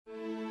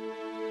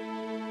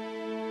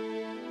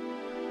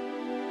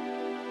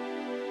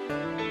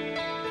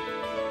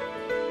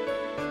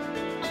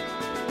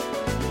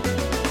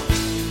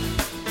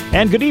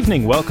And good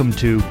evening. Welcome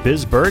to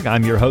Bisburg.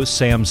 I'm your host,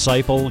 Sam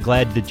Seipel.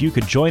 Glad that you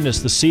could join us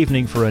this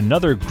evening for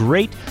another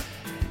great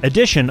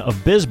edition of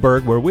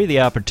Bisburg, where we have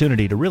the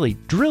opportunity to really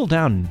drill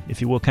down, if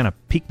you will, kind of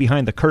peek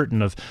behind the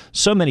curtain of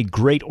so many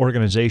great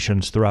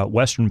organizations throughout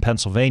Western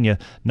Pennsylvania,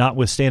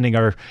 notwithstanding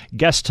our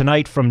guest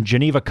tonight from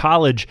Geneva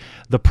College,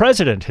 the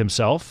president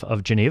himself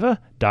of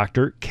Geneva,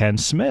 Dr. Ken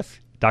Smith.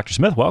 Dr.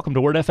 Smith, welcome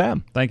to Word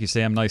FM. Thank you,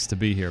 Sam. Nice to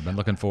be here. Been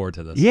looking forward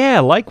to this.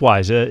 Yeah,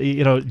 likewise.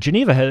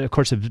 Geneva, has, of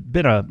course, has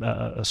been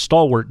a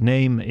stalwart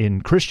name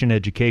in Christian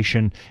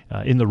education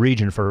in the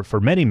region for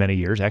many, many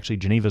years. Actually,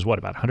 Geneva's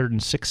about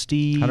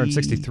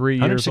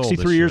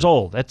 163 years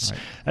old. That's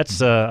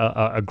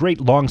a great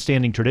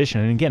long-standing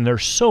tradition. And again,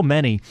 there's so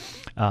many,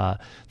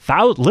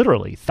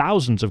 literally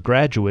thousands of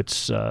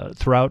graduates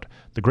throughout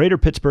the greater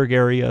Pittsburgh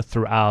area,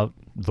 throughout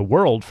the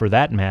world for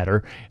that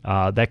matter,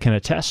 that can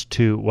attest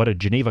to what a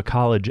Geneva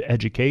College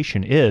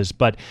education is.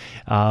 But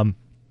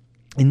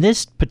in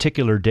this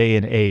particular day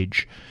and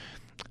age,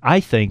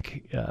 I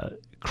think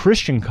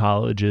Christian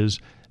colleges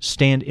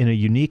stand in a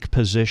unique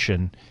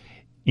position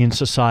in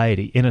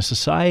society,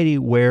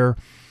 where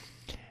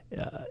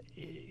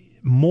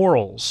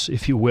morals,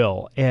 if you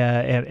will,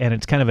 and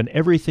it's kind of an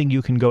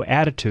everything-you-can-go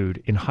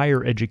attitude in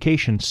higher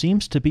education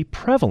seems to be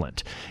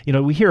prevalent.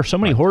 We hear so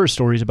many horror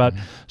stories about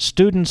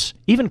students,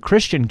 even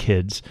Christian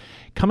kids,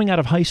 coming out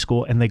of high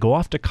school and they go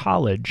off to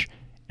college,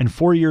 and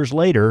 4 years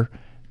later,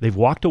 they've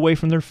walked away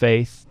from their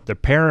faith. Their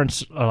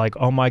parents are like,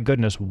 oh my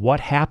goodness,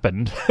 what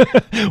happened?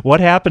 What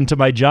happened to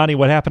my Johnny?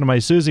 What happened to my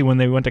Susie when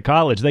they went to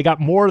college? They got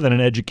more than an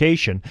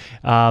education.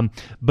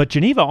 But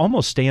Geneva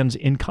almost stands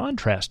in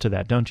contrast to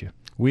that, don't you?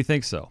 We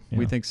think so. Yeah.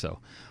 We think so.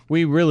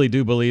 We really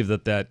do believe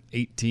that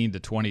 18 to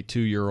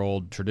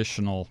 22-year-old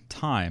traditional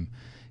time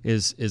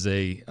is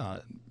a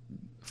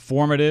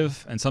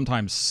formative and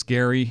sometimes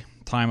scary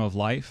time of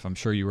life. I'm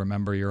sure you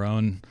remember your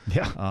own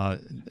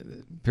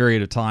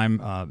period of time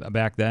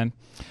back then.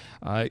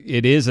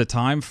 It is a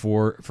time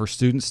for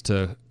students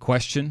to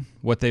question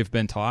what they've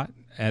been taught.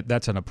 And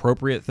that's an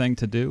appropriate thing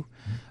to do.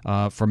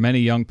 For many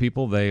young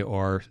people, they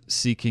are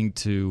seeking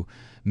to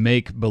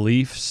make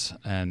beliefs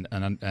and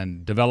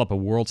develop a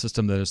world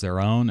system that is their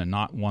own and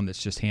not one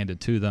that's just handed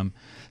to them.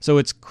 So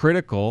it's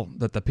critical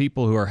that the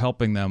people who are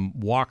helping them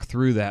walk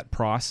through that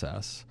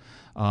process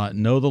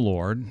know the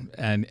Lord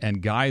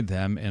and guide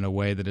them in a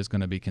way that is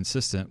going to be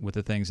consistent with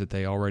the things that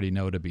they already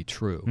know to be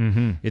true.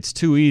 Mm-hmm. It's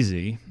too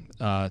easy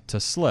to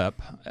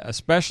slip,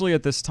 especially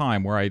at this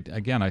time where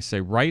I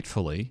say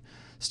rightfully,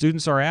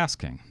 students are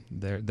asking.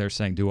 They're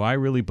saying, do I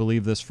really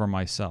believe this for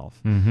myself?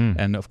 Mm-hmm.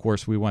 And of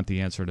course, we want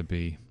the answer to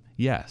be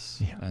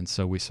yes, and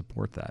so we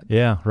support that.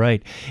 Yeah,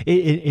 right.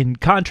 In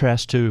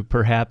contrast to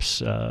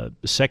perhaps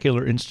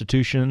secular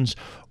institutions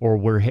or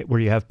where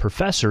you have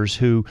professors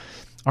who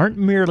aren't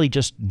merely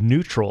just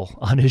neutral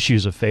on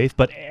issues of faith,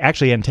 but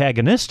actually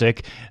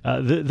antagonistic.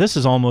 This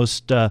is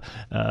almost a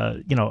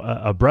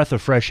breath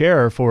of fresh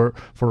air for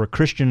a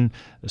Christian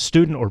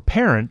student or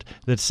parent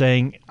that's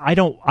saying, I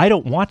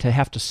don't want to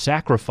have to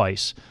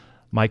sacrifice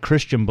my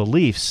Christian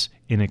beliefs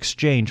in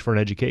exchange for an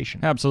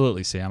education.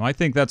 Absolutely, Sam. I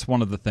think that's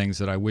one of the things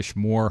that I wish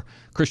more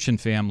Christian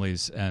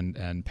families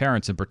and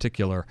parents in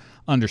particular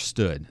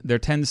understood. There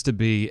tends to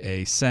be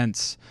a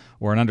sense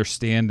or an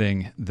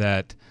understanding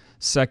that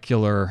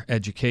secular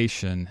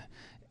education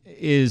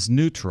is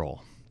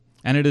neutral,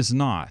 and it is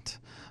not.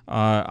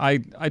 I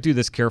do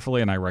this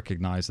carefully, and I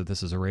recognize that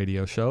this is a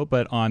radio show,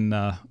 but on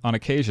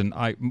occasion,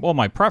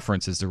 my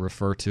preference is to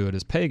refer to it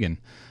as pagan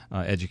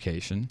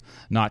education,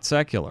 not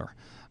secular.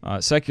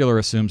 Secular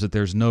assumes that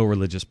there's no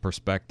religious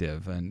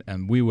perspective,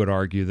 and we would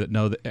argue that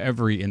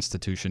every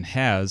institution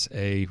has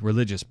a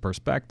religious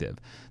perspective.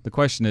 The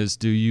question is,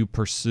 do you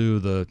pursue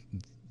the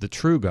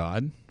true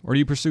God, or do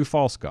you pursue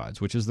false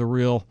gods, which is the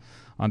real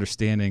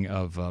understanding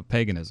of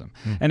paganism?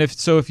 And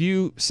if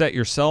you set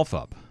yourself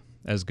up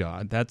as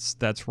God,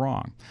 that's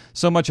wrong.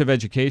 So much of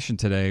education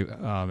today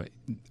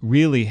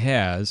really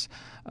has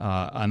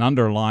an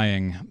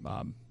underlying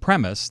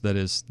premise that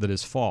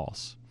is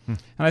false. And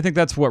I think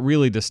that's what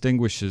really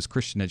distinguishes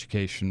Christian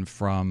education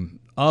from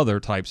other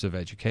types of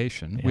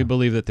education. Yeah. We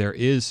believe that there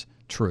is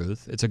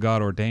truth, it's a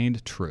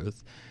God-ordained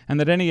truth,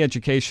 and that any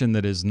education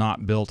that is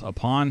not built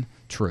upon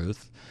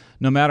truth,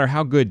 no matter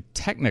how good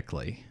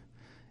technically,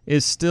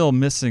 is still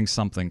missing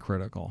something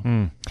critical.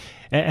 And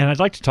I'd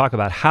like to talk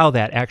about how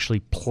that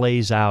actually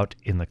plays out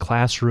in the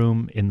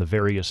classroom, in the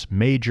various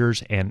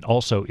majors, and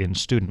also in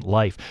student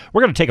life.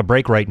 We're going to take a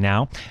break right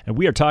now, and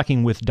we are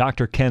talking with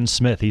Dr. Ken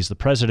Smith. He's the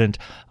president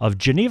of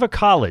Geneva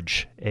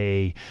College,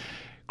 a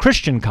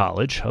Christian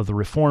college of the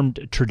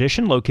Reformed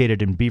tradition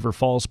located in Beaver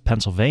Falls,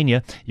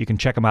 Pennsylvania. You can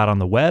check them out on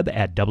the web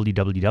at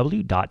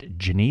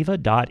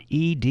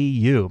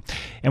www.geneva.edu.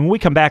 And when we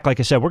come back, like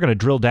I said, we're going to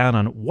drill down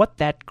on what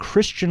that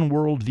Christian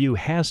worldview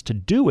has to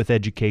do with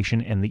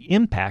education and the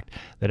impact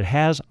that it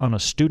has on a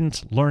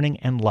student's learning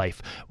and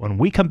life. When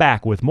we come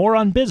back with more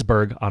on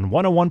Bisburg on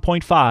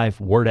 101.5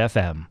 Word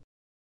FM.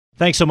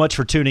 Thanks so much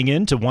for tuning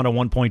in to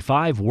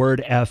 101.5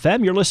 Word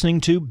FM. You're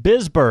listening to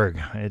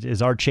Bisburg. It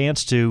is our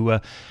chance to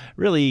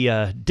really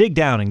dig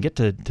down and get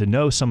to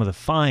know some of the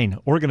fine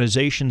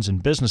organizations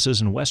and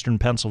businesses in Western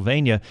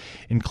Pennsylvania,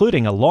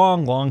 including a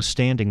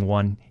long-standing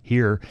one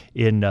here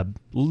in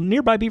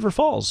nearby Beaver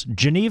Falls,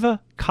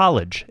 Geneva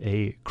College,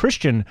 a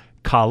Christian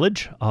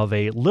college of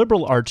a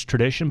liberal arts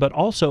tradition, but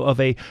also of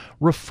a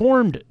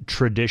Reformed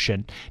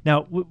tradition.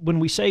 Now, when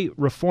we say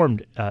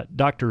Reformed,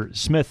 Dr.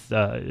 Smith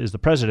is the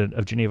president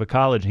of Geneva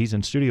College. He's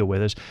in studio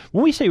with us.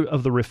 When we say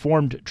of the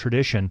Reformed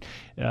tradition,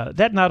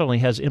 that not only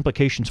has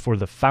implications for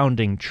the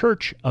founding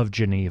church of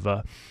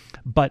Geneva,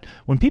 but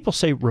when people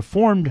say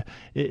Reformed,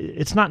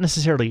 it's not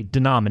necessarily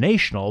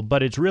denominational,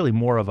 but it's really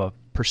more of a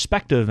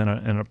perspective and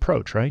an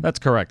approach, right? That's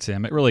correct,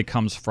 Sam. It really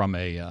comes from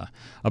a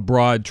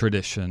broad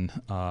tradition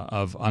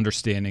of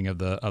understanding of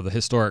the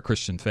historic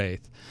Christian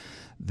faith.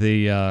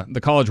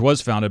 The college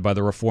was founded by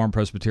the Reformed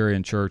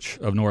Presbyterian Church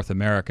of North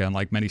America, and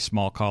like many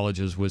small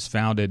colleges, was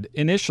founded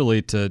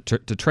initially to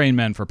train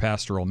men for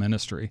pastoral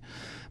ministry.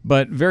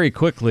 But very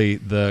quickly,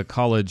 the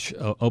college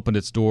opened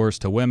its doors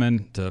to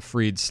women, to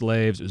freed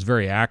slaves. It was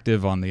very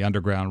active on the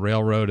Underground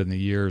Railroad in the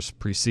years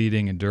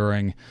preceding and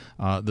during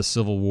the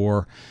Civil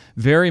War,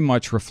 very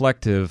much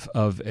reflective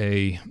of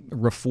a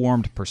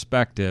Reformed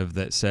perspective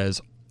that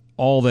says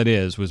all that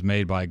is was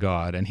made by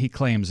God, and He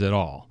claims it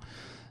all.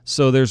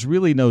 So there's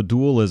really no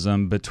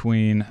dualism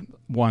between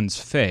one's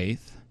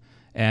faith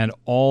and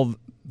all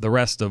the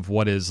rest of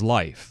what is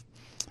life.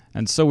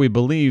 And so we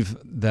believe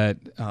that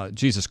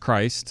Jesus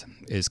Christ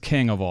is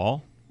King of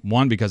all,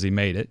 one, because He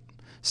made it,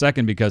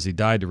 second, because He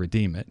died to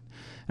redeem it,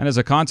 and as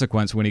a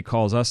consequence, when He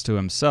calls us to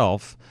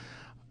Himself,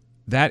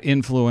 that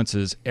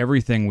influences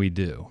everything we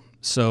do.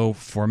 So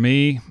for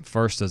me,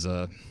 first as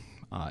a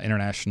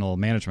international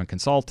management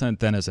consultant,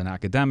 then as an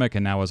academic,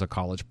 and now as a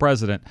college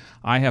president,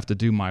 I have to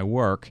do my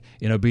work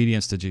in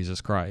obedience to Jesus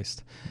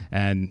Christ.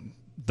 And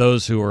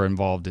those who are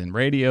involved in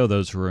radio,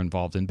 those who are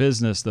involved in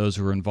business, those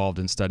who are involved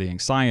in studying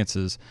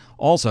sciences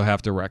also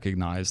have to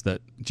recognize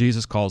that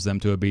Jesus calls them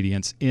to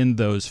obedience in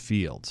those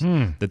fields,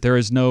 that there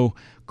is no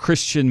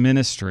Christian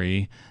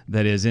ministry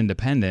that is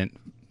independent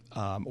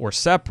or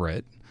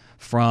separate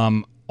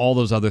from all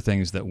those other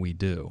things that we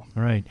do.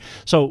 Right.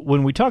 So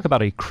when we talk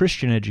about a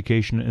Christian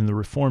education in the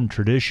Reformed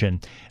tradition,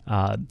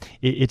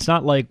 it's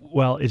not like,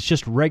 well, it's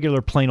just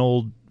regular plain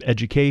old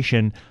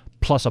education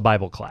plus a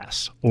Bible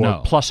class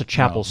or plus a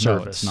chapel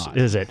service, it's not.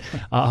 Is it?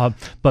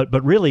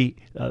 But really,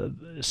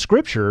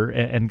 Scripture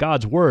and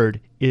God's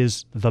Word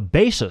is the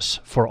basis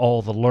for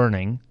all the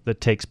learning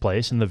that takes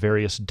place in the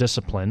various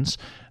disciplines.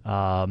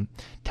 Tell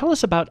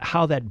us about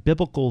how that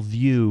biblical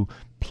view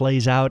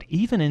plays out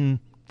even in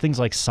things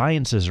like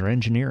sciences or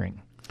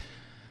engineering.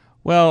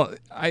 Well,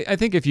 I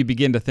think if you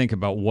begin to think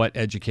about what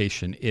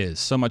education is,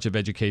 so much of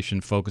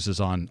education focuses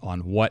on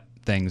what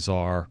things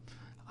are,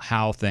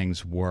 how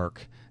things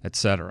work,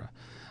 etc.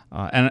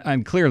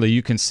 And clearly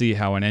you can see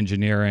how in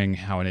engineering,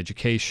 how in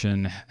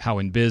education, how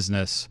in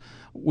business,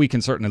 we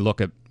can certainly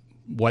look at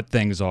what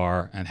things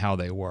are and how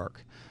they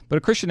work. But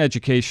a Christian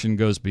education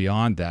goes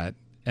beyond that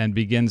and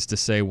begins to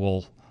say,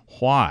 well,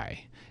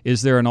 why?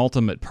 Is there an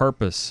ultimate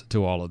purpose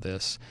to all of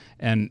this?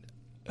 And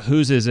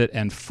whose is it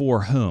and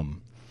for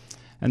whom?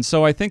 And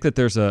so I think that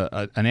there's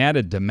an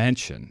added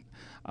dimension.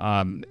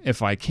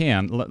 If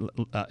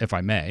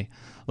I may,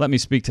 let me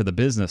speak to the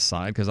business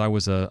side, because I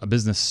was a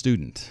business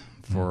student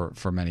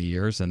for many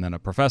years and then a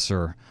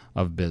professor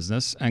of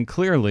business. And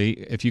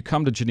clearly, if you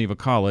come to Geneva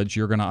College,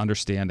 you're going to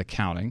understand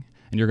accounting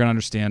and you're going to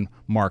understand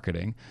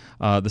marketing,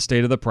 the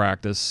state of the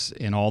practice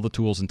in all the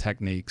tools and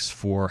techniques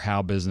for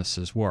how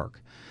businesses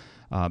work.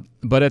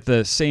 But at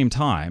the same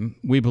time,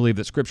 we believe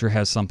that Scripture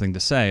has something to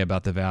say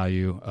about the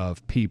value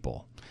of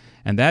people.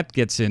 And that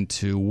gets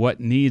into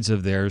what needs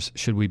of theirs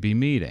should we be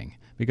meeting.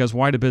 Because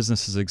why do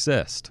businesses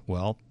exist?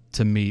 Well,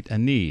 to meet a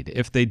need.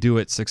 If they do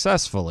it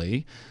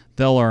successfully,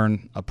 they'll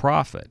earn a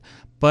profit.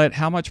 But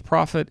how much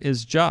profit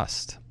is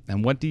just?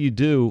 And what do you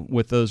do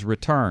with those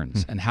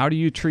returns? And how do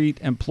you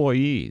treat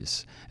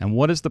employees? And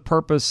what is the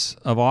purpose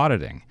of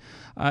auditing?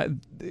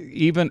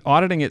 Even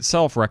auditing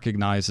itself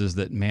recognizes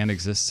that man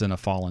exists in a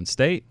fallen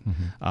state,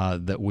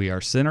 that we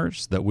are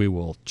sinners, that we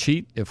will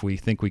cheat if we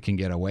think we can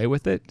get away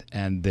with it,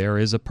 and there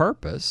is a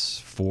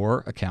purpose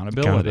for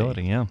accountability.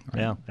 Accountability, yeah, right.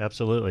 Yeah,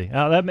 absolutely.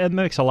 That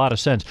makes a lot of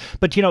sense.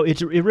 But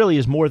it really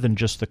is more than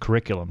just the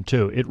curriculum,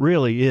 too. It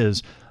really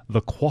is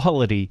the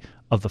quality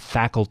of the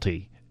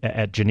faculty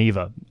at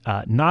Geneva.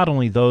 Not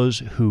only those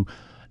who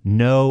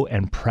know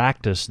and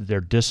practice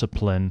their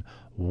discipline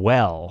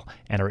well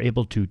and are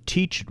able to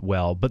teach it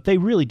well, but they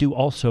really do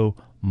also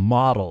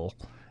model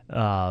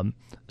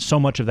so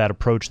much of that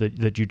approach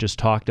that you just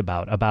talked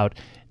about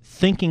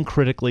thinking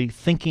critically,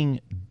 thinking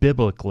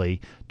biblically.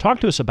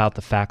 Talk to us about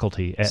the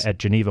faculty at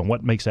Geneva and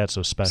what makes that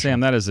so special. Sam,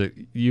 that is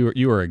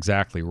you are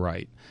exactly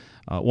right.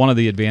 One of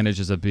the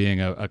advantages of being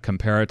a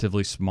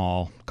comparatively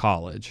small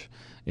college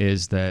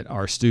is that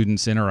our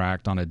students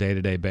interact on a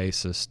day-to-day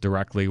basis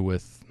directly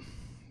with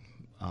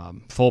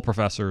full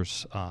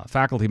professors,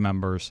 faculty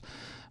members,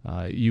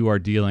 you are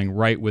dealing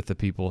right with the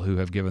people who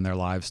have given their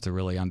lives to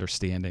really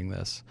understanding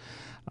this.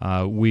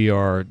 We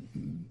are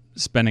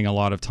spending a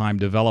lot of time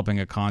developing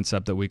a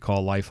concept that we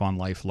call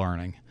life-on-life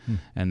learning,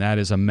 and that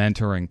is a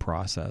mentoring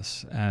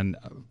process. And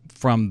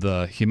from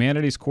the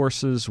humanities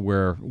courses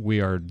where we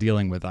are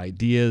dealing with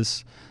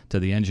ideas to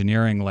the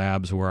engineering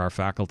labs where our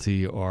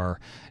faculty are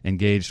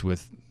engaged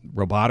with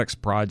robotics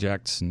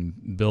projects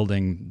and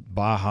building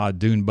Baja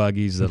dune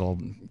buggies that'll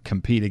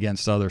compete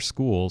against other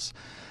schools,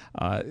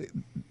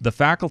 the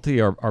faculty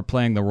are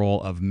playing the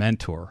role of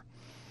mentor.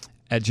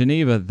 At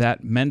Geneva,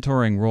 that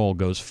mentoring role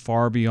goes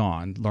far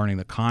beyond learning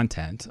the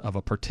content of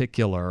a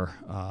particular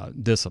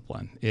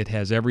discipline. It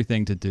has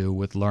everything to do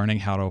with learning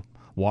how to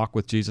walk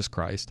with Jesus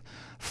Christ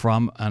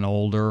from an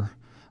older,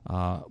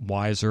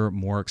 wiser,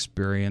 more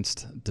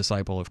experienced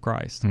disciple of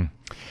Christ.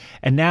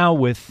 And now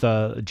with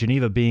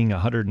Geneva being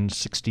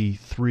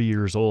 163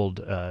 years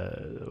old,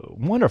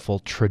 wonderful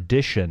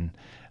tradition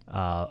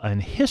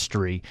and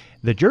history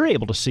that you're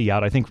able to see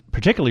out, I think,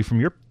 particularly from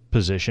your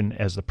position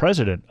as the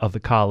president of the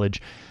college,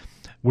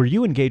 where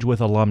you engage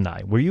with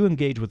alumni, where you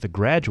engage with the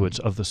graduates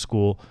of the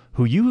school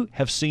who you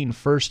have seen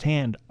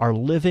firsthand are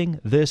living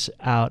this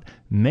out,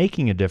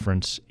 making a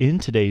difference in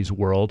today's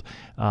world,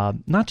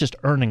 not just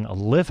earning a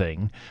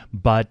living,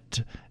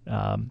 but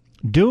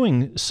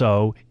doing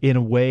so in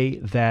a way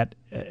that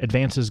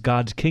advances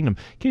God's kingdom.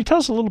 Can you tell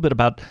us a little bit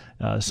about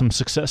some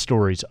success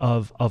stories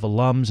of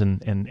alums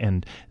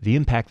and the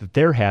impact that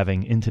they're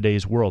having in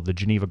today's world, the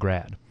Geneva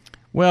grad?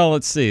 Well,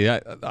 let's see.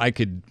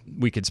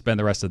 We could spend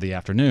the rest of the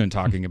afternoon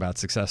talking about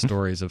success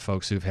stories of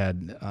folks who've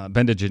had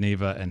been to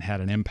Geneva and had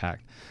an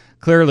impact.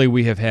 Clearly,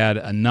 we have had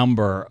a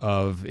number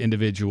of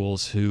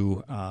individuals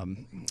who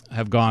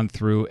have gone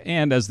through,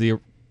 and as the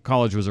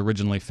college was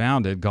originally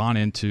founded, gone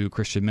into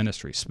Christian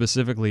ministry,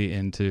 specifically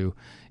into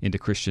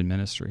Christian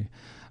ministry.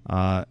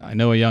 I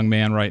know a young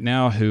man right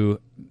now who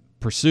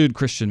pursued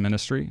Christian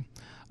ministry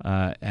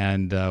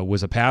and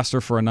was a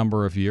pastor for a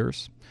number of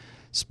years.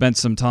 Spent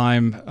some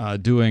time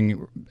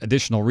doing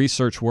additional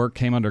research work,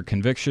 came under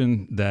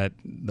conviction that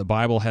the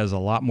Bible has a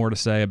lot more to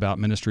say about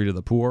ministry to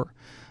the poor,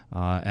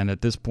 and at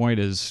this point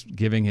is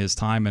giving his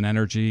time and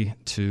energy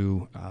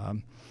to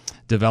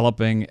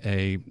developing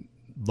a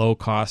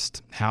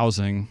low-cost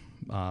housing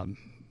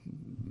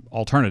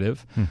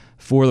alternative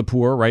for the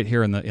poor right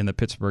here in the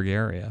Pittsburgh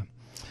area.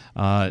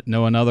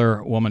 Know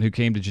another woman who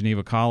came to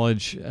Geneva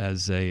College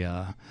as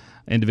a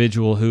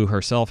individual who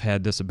herself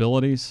had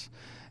disabilities,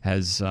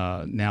 has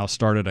now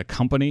started a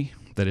company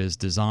that is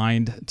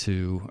designed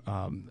to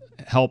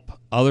help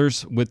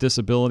others with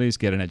disabilities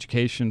get an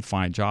education,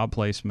 find job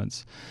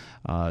placements,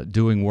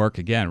 doing work,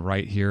 again,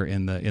 right here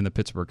in the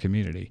Pittsburgh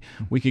community.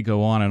 We could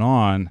go on and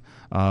on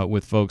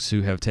with folks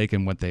who have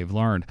taken what they've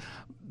learned.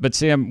 But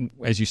Sam,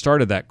 as you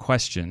started that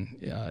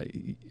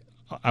question,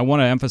 I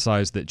want to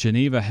emphasize that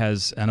Geneva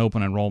has an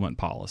open enrollment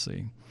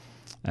policy.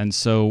 And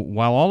so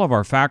while all of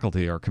our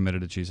faculty are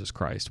committed to Jesus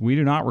Christ, we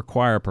do not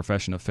require a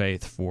profession of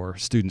faith for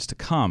students to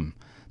come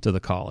to the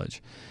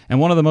college. And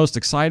one of the most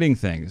exciting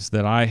things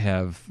that I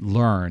have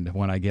learned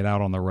when I get out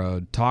on the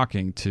road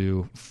talking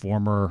to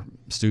former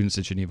students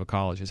at Geneva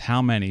College is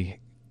how many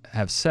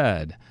have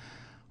said,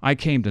 I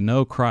came to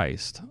know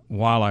Christ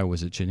while I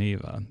was at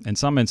Geneva. In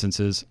some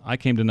instances, I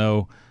came to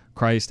know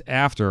Christ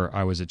after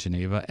I was at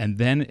Geneva, and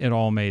then it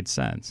all made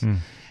sense.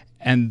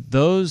 And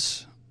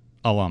those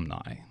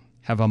alumni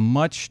have a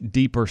much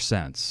deeper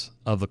sense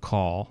of the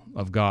call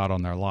of God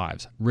on their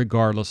lives,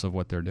 regardless of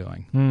what they're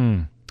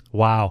doing.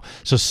 Wow.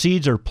 So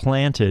seeds are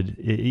planted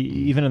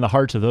even in the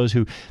hearts of those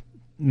who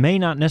may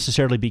not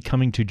necessarily be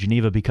coming to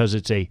Geneva because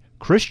it's a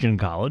Christian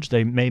college.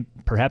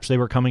 Perhaps they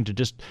were coming to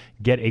just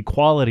get a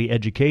quality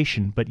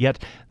education, but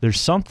yet there's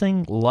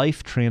something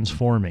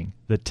life-transforming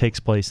that takes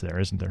place there,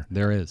 isn't there?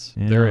 There is.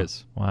 Yeah. There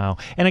is. Wow.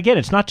 And again,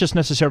 it's not just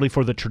necessarily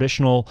for the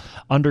traditional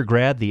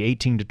undergrad, the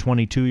 18 to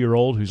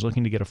 22-year-old who's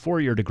looking to get a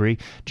 4-year degree.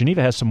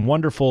 Geneva has some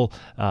wonderful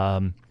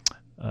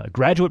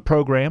graduate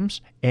programs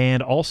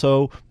and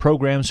also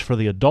programs for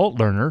the adult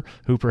learner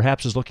who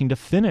perhaps is looking to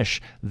finish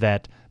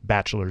that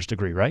bachelor's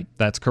degree, right?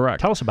 That's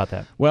correct. Tell us about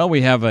that. Well,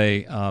 we have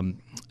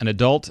an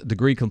adult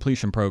degree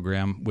completion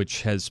program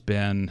which has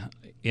been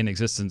in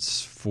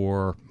existence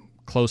for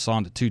close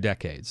on to 2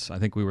 decades. I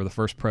think we were the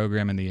first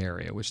program in the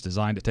area, which is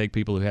designed to take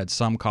people who had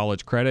some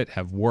college credit,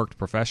 have worked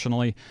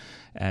professionally,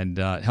 and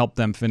help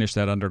them finish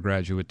that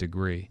undergraduate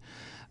degree.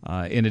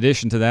 In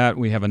addition to that,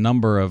 we have a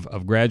number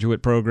of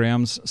graduate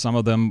programs, some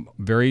of them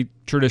very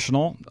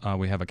traditional.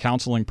 We have a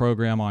counseling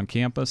program on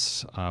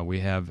campus. We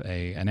have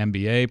an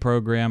MBA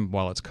program,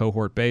 while it's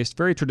cohort-based,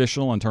 very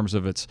traditional in terms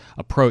of its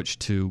approach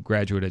to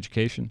graduate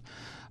education.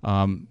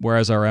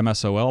 Whereas our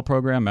MSOL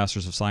program,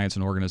 Masters of Science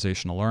in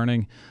Organizational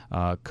Learning,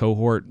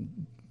 cohort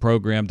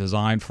program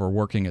designed for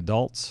working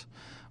adults.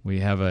 We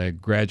have a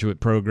graduate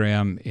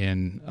program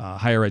in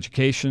higher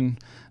education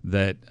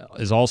that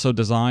is also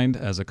designed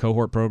as a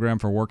cohort program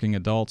for working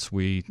adults.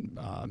 We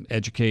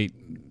educate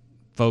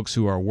folks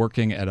who are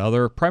working at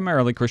other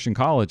primarily Christian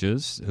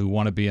colleges who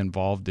want to be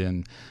involved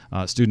in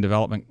student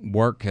development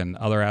work and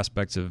other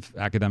aspects of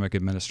academic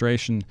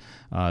administration.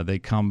 They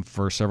come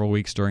for several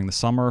weeks during the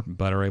summer,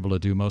 but are able to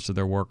do most of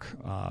their work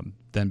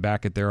then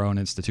back at their own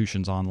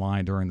institutions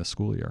online during the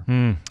school year.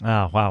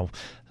 Oh, wow.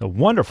 A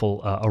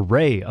wonderful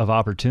array of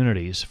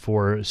opportunities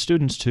for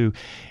students to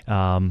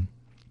not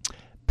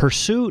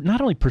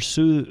only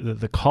pursue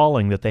the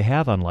calling that they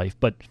have on life,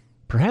 but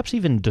perhaps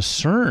even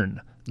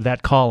discern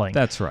that calling.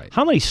 That's right.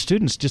 How many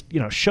students just,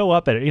 show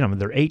up at,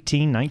 they're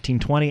 18, 19,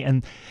 20,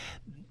 and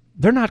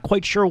they're not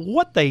quite sure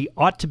what they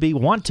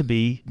want to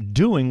be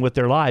doing with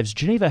their lives.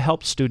 Geneva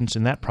helps students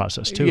in that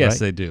process too, yes, right?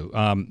 They do.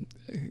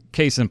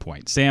 Case in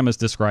point, Sam is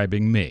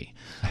describing me.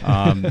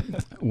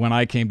 When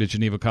I came to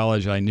Geneva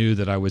College, I knew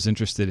that I was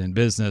interested in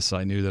business.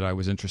 I knew that I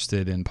was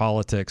interested in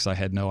politics. I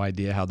had no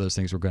idea how those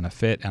things were going to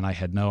fit, and I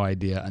had no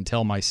idea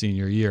until my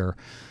senior year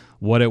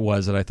what it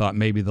was that I thought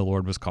maybe the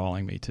Lord was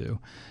calling me to.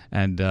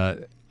 And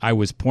I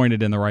was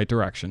pointed in the right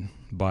direction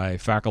by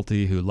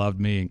faculty who loved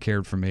me and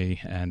cared for me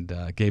and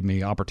gave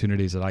me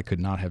opportunities that I could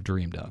not have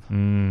dreamed of.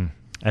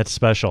 That's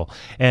special.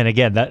 And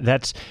again,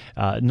 that's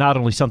not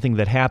only something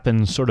that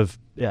happens sort of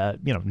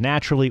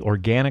naturally,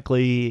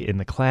 organically in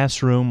the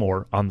classroom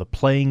or on the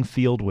playing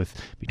field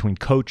between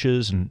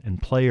coaches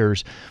and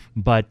players,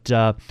 but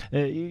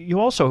you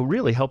also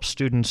really help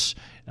students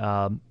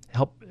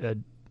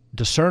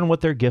discern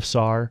what their gifts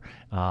are,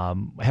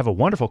 have a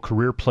wonderful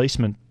career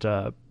placement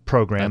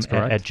program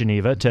at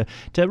Geneva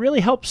to really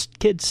help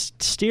kids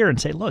steer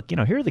and say, look,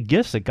 here are the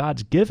gifts that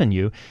God's given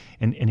you,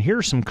 and here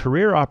are some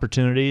career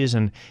opportunities,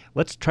 and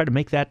let's try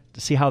to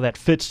see how that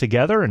fits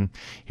together, and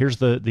here's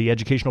the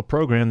educational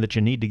program that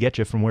you need to get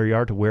you from where you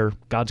are to where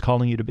God's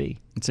calling you to be.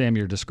 And Sam,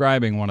 you're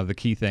describing one of the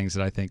key things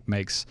that I think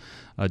makes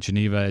a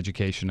Geneva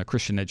education, a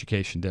Christian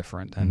education,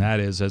 different, and that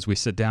is as we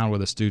sit down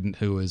with a student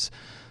who is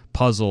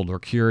puzzled or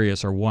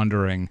curious or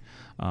wondering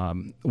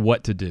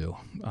what to do.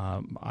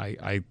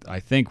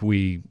 I think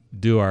we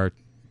do our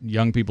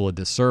young people a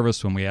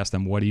disservice when we ask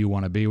them, what do you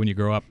want to be when you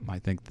grow up? I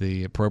think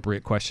the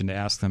appropriate question to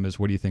ask them is,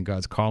 what do you think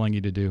God's calling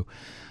you to do?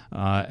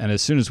 And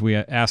as soon as we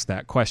ask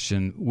that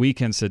question, we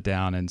can sit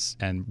down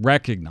and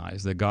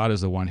recognize that God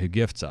is the one who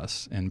gifts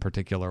us in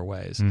particular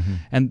ways. Mm-hmm.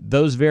 And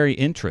those very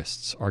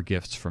interests are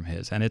gifts from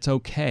His, and it's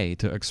okay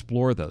to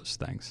explore those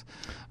things.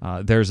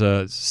 There's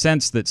a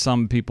sense that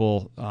some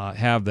people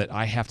have that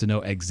I have to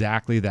know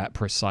exactly that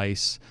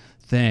precise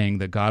thing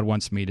that God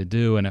wants me to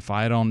do, and if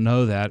I don't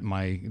know that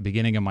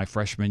beginning of my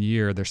freshman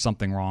year, there's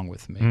something wrong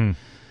with me.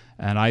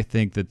 And I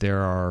think that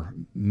there are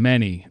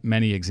many,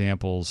 many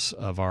examples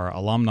of our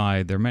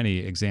alumni. There are many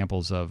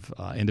examples of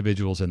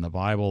individuals in the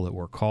Bible that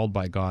were called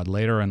by God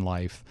later in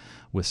life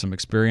with some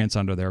experience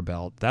under their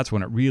belt. That's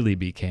when it really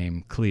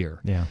became clear.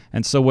 Yeah.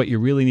 And so what you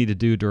really need to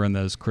do during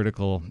those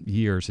critical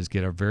years is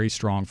get a very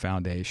strong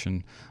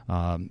foundation,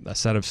 a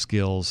set of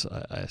skills,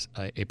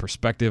 a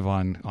perspective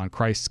on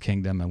Christ's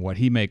kingdom and what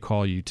He may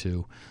call you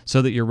to,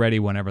 so that you're ready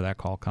whenever that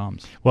call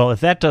comes. Well, if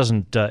that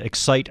doesn't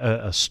excite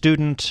a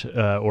student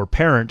or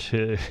parent,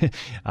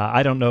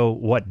 I don't know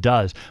what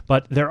does.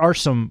 But there are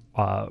some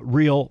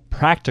real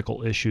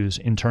practical issues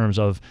in terms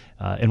of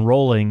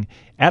enrolling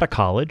at a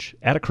college,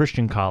 at a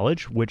Christian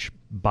college, which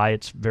by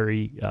its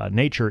very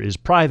nature is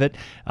private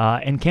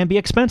and can be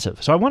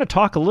expensive. So I want to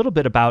talk a little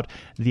bit about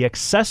the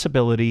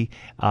accessibility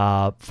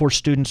for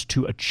students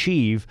to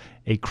achieve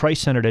a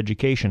Christ-centered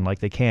education like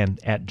they can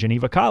at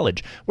Geneva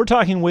College. We're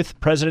talking with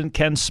President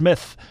Ken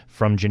Smith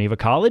from Geneva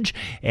College,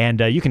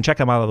 and you can check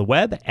them out on the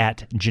web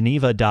at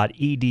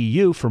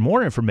geneva.edu for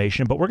more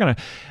information. But we're going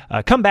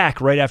to come back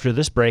right after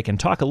this break and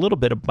talk a little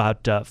bit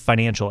about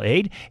financial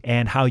aid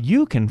and how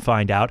you can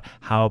find out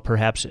how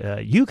perhaps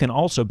you can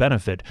also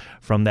benefit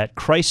from that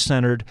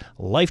Christ-centered,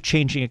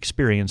 life-changing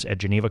experience at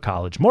Geneva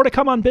College. More to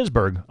come on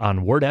Bisburg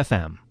on Word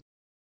FM.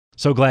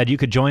 So glad you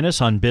could join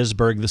us on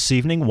Bisburg this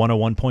evening,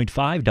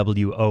 101.5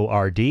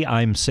 WORD.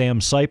 I'm Sam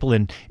Seipel,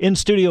 and in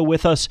studio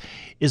with us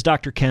is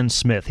Dr. Ken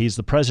Smith. He's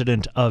the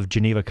president of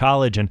Geneva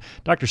College. And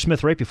Dr.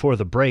 Smith, right before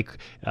the break,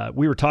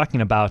 we were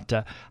talking about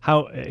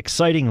how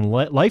exciting and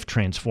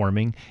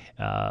life-transforming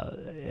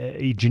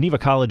a Geneva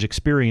College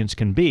experience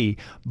can be.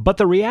 But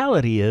the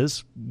reality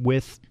is,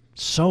 with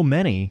so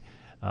many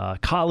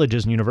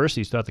colleges and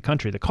universities throughout the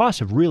country, the costs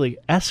have really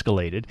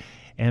escalated,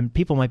 and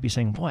people might be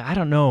saying, boy, I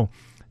don't know,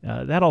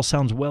 that all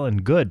sounds well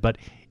and good, but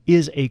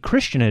is a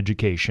Christian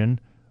education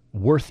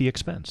worth the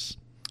expense?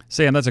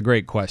 Sam, that's a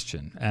great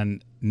question,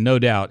 and no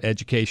doubt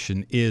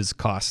education is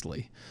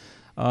costly.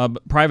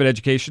 Private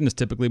education is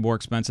typically more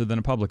expensive than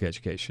a public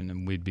education,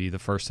 and we'd be the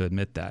first to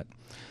admit that.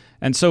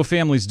 And so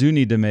families do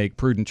need to make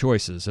prudent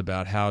choices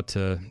about how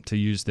to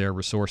use their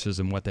resources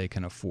and what they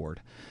can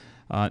afford.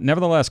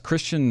 Nevertheless,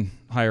 Christian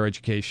higher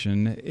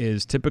education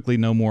is typically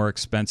no more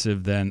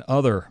expensive than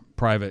other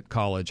private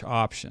college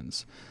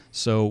options.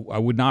 So I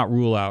would not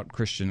rule out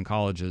Christian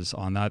colleges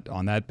on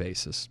that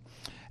basis.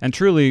 And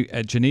truly,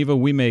 at Geneva,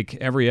 we make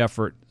every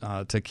effort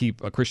to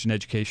keep a Christian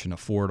education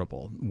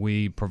affordable.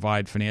 We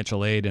provide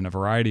financial aid in a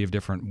variety of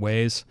different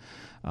ways.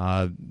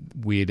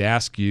 We'd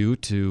ask you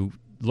to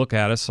look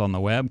at us on the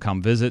web,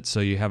 come visit, so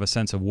you have a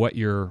sense of what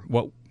we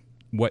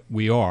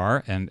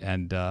are,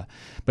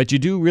 but you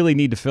do really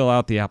need to fill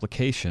out the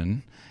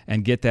application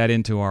and get that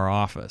into our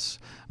office.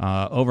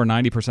 Over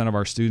 90% of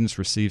our students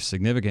receive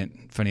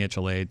significant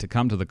financial aid to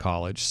come to the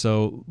college.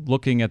 So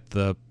looking at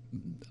the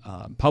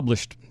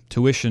published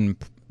tuition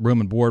room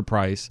and board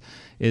price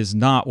is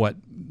not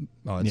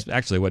it's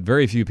actually what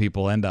very few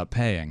people end up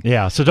paying.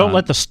 Yeah, so don't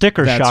let the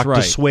sticker shock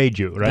right. dissuade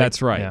you, right?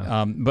 That's right.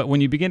 Yeah. But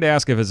when you begin to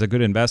ask if it's a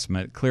good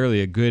investment,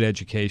 clearly a good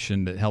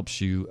education that helps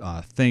you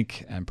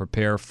think and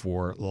prepare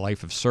for a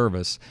life of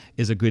service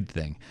is a good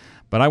thing.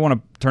 But I want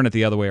to turn it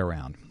the other way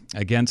around.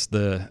 Against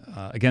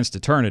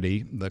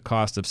eternity, the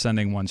cost of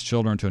sending one's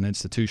children to an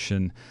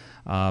institution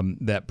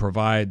that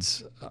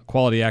provides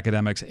quality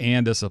academics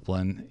and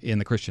discipline in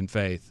the Christian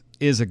faith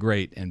is a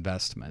great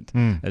investment.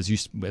 As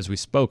we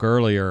spoke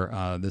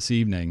earlier this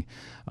evening,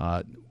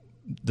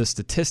 the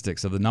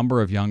statistics of the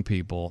number of young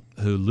people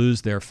who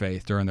lose their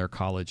faith during their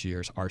college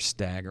years are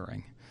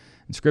staggering.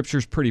 And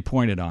Scripture's pretty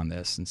pointed on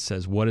this and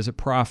says, what does it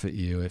profit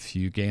you if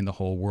you gain the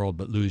whole world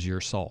but lose your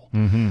soul?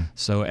 Mm-hmm.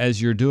 So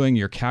as you're doing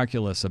your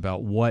calculus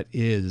about what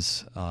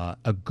is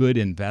a good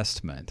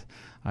investment,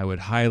 I would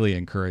highly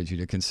encourage you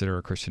to consider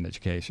a Christian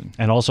education.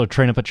 And also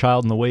train up a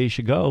child in the way he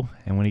should go,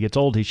 and when he gets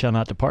old, he shall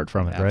not depart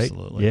from it, right?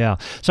 Absolutely. Yeah.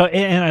 So,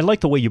 and I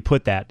like the way you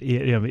put that,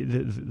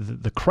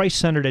 the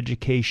Christ-centered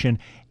education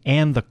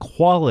and the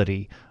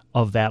quality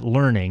of that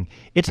learning.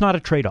 It's not a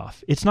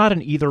trade-off. It's not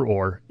an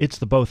either-or. It's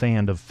the both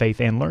and of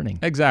faith and learning.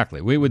 Exactly.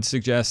 We would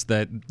suggest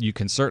that you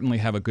can certainly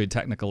have a good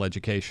technical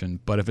education,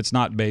 but if it's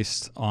not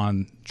based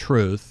on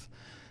truth,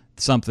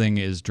 something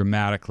is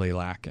dramatically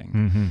lacking.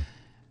 Mm-hmm.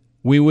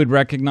 We would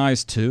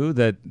recognize, too,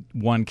 that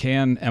one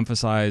can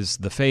emphasize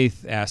the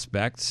faith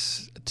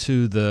aspects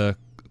to the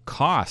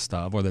cost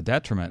of or the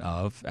detriment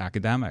of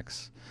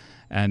academics.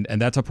 And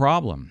that's a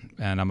problem,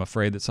 and I'm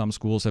afraid that some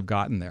schools have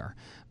gotten there.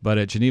 But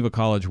at Geneva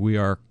College, we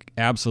are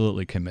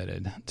absolutely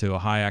committed to a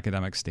high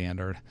academic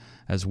standard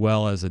as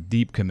well as a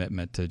deep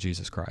commitment to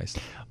Jesus Christ.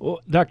 Well,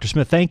 Dr.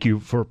 Smith, thank you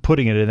for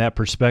putting it in that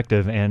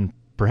perspective and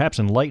perhaps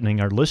enlightening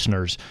our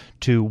listeners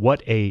to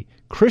what a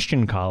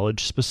Christian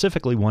college,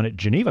 specifically one at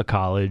Geneva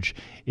College,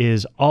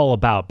 is all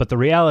about. But the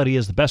reality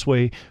is the best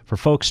way for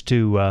folks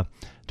to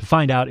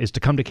find out is to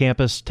come to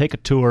campus, take a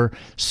tour,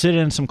 sit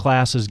in some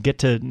classes, get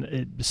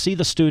to see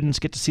the students,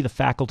 get to see the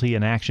faculty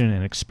in action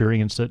and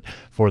experience it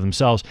for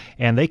themselves.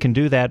 And they can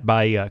do that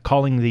by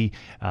calling the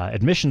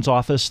admissions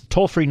office. The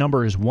toll-free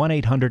number is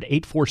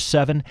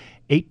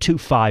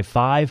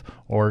 1-800-847-8255.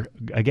 Or,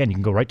 again, you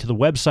can go right to the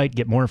website,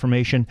 get more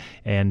information,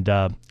 and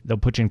they'll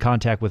put you in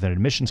contact with an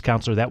admissions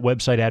counselor. That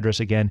website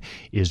address, again,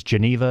 is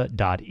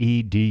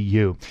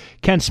geneva.edu.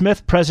 Ken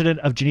Smith, president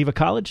of Geneva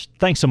College,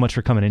 thanks so much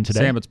for coming in today.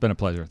 Sam, it's been a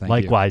pleasure. Thank you.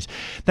 Likewise.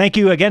 Thank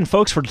you again,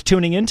 folks, for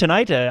tuning in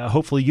tonight.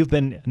 Hopefully you've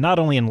been not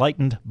only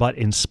enlightened but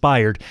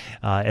inspired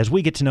as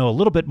we get to know a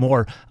little bit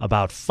more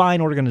about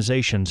fine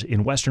organizations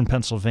in Western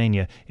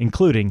Pennsylvania,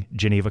 including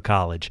Geneva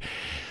College.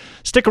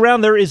 Stick around.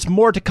 There is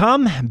more to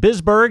come.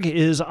 Bisburg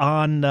is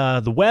on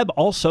the web,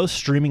 also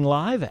streaming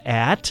live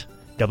at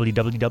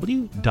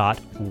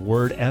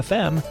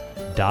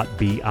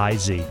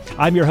www.wordfm.biz.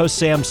 I'm your host,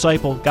 Sam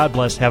Seipel. God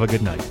bless. Have a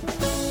good night.